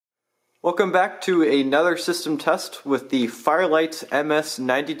Welcome back to another system test with the Fire-Lite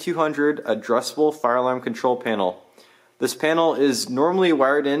MS-9200 addressable fire alarm control panel. This panel is normally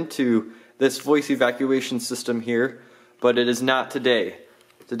wired into this voice evacuation system here, but it is not today.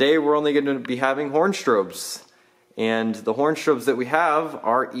 Today we're only going to be having horn strobes, and the horn strobes that we have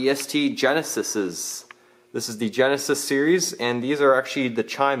are EST Genesises. This is the Genesis series, and these are actually the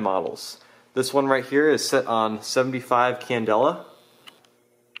Chime models. This one right here is set on 75 candela.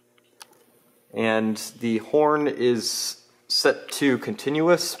 And the horn is set to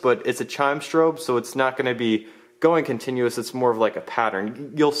continuous, but it's a chime strobe, so it's not going to be going continuous, it's more of like a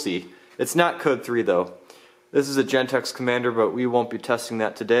pattern. You'll see. It's not code 3 though. This is a Gentex Commander, but we won't be testing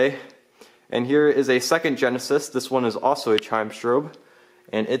that today. And here is a second Genesis. This one is also a chime strobe,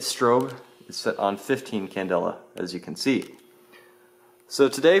 and its strobe is set on 15 candela, as you can see. So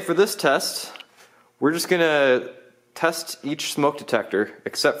today for this test, we're just going to test each smoke detector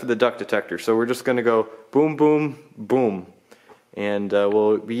except for the duct detector. So we're just going to go boom, boom, boom. And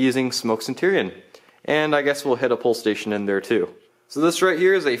we'll be using smoke Centurion. And I guess we'll hit a pull station in there too. So this right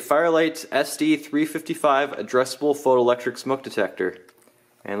here is a Fire-Lite SD355 addressable photoelectric smoke detector.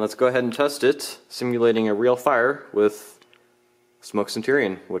 And let's go ahead and test it, simulating a real fire with smoke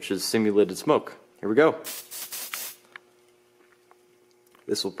Centurion, which is simulated smoke. Here we go.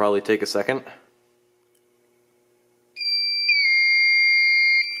 This will probably take a second.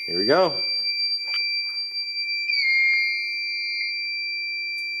 Here we go.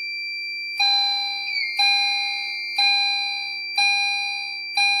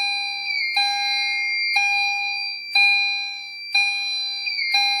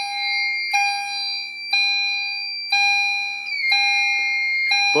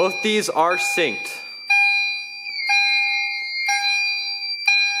 Both these are synced.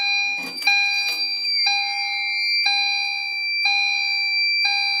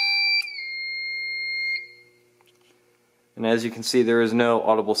 And as you can see, there is no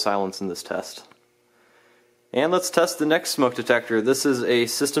audible silence in this test. And let's test the next smoke detector. This is a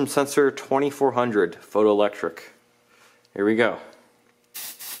System Sensor 2400 photoelectric. Here we go.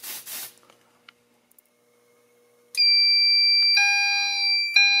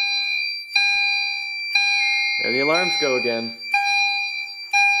 There the alarms go again.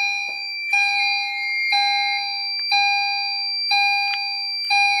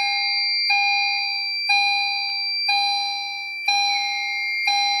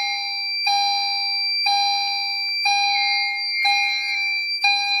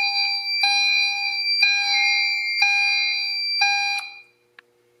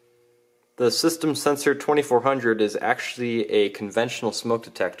 The System Sensor 2400 is actually a conventional smoke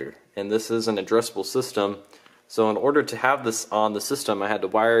detector, and this is an addressable system. So in order to have this on the system, I had to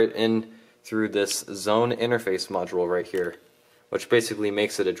wire it in through this zone interface module right here, which basically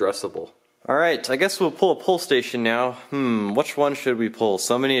makes it addressable. Alright, I guess we'll pull a pull station now. Which one should we pull?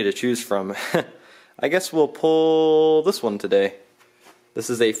 So many to choose from. I guess we'll pull this one today.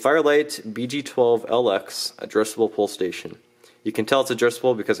 This is a Fire-Lite BG12LX addressable pull station. You can tell it's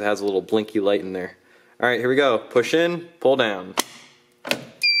addressable because it has a little blinky light in there. Alright, here we go. Push in, pull down.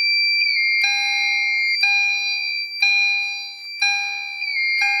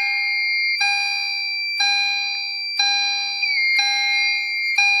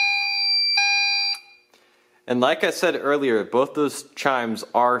 And like I said earlier, both those chimes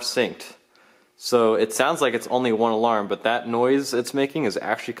are synced. So it sounds like it's only one alarm, but that noise it's making is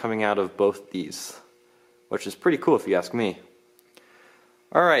actually coming out of both these, which is pretty cool if you ask me.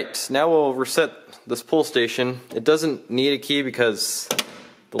 Alright, now we'll reset this pull station. It doesn't need a key because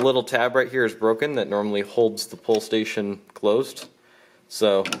the little tab right here is broken that normally holds the pull station closed.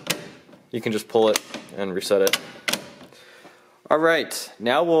 So you can just pull it and reset it. Alright,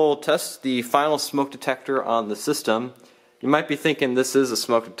 now we'll test the final smoke detector on the system. You might be thinking this is a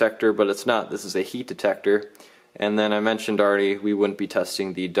smoke detector, but it's not. This is a heat detector. And then I mentioned already we wouldn't be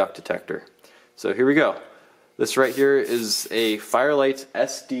testing the duct detector. So here we go. This right here is a Fire-Lite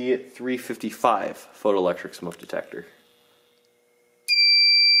SD355 photoelectric smoke detector.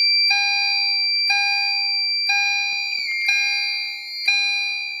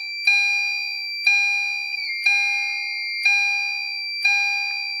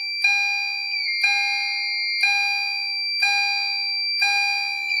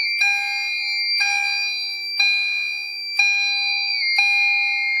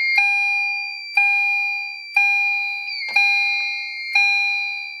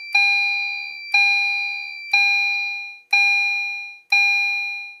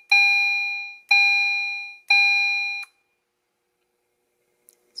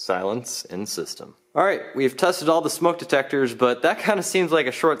 silence in system. Alright, we've tested all the smoke detectors, but that kind of seems like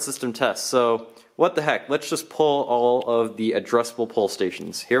a short system test, so what the heck, let's just pull all of the addressable pull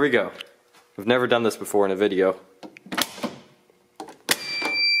stations. Here we go. We've never done this before in a video.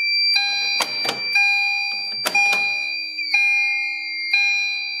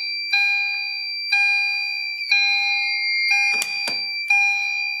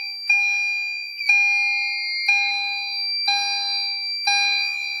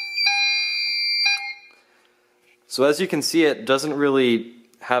 So as you can see, it doesn't really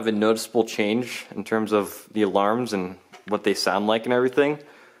have a noticeable change in terms of the alarms and what they sound like and everything.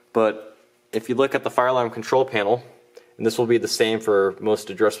 But if you look at the fire alarm control panel, and this will be the same for most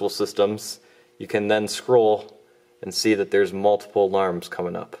addressable systems, you can then scroll and see that there's multiple alarms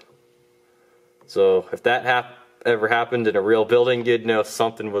coming up. So if that ever happened in a real building, you'd know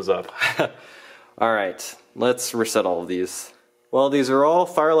something was up. Alright, let's reset all of these. Well, these are all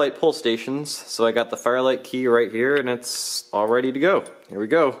Fire-Lite pull stations, so I got the Fire-Lite key right here and it's all ready to go. Here we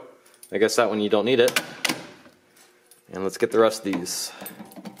go. I guess that one you don't need it. And let's get the rest of these.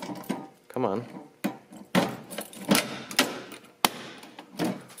 Come on.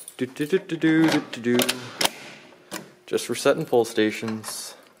 Just resetting pull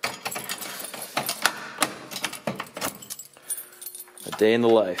stations. A day in the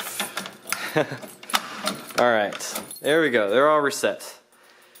life. Alright, there we go, they're all reset.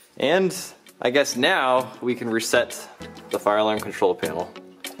 And I guess now we can reset the fire alarm control panel.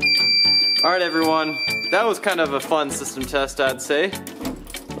 Alright everyone, that was kind of a fun system test, I'd say.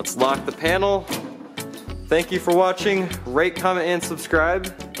 Let's lock the panel. Thank you for watching, rate, comment, and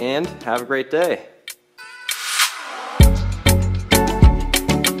subscribe, and have a great day.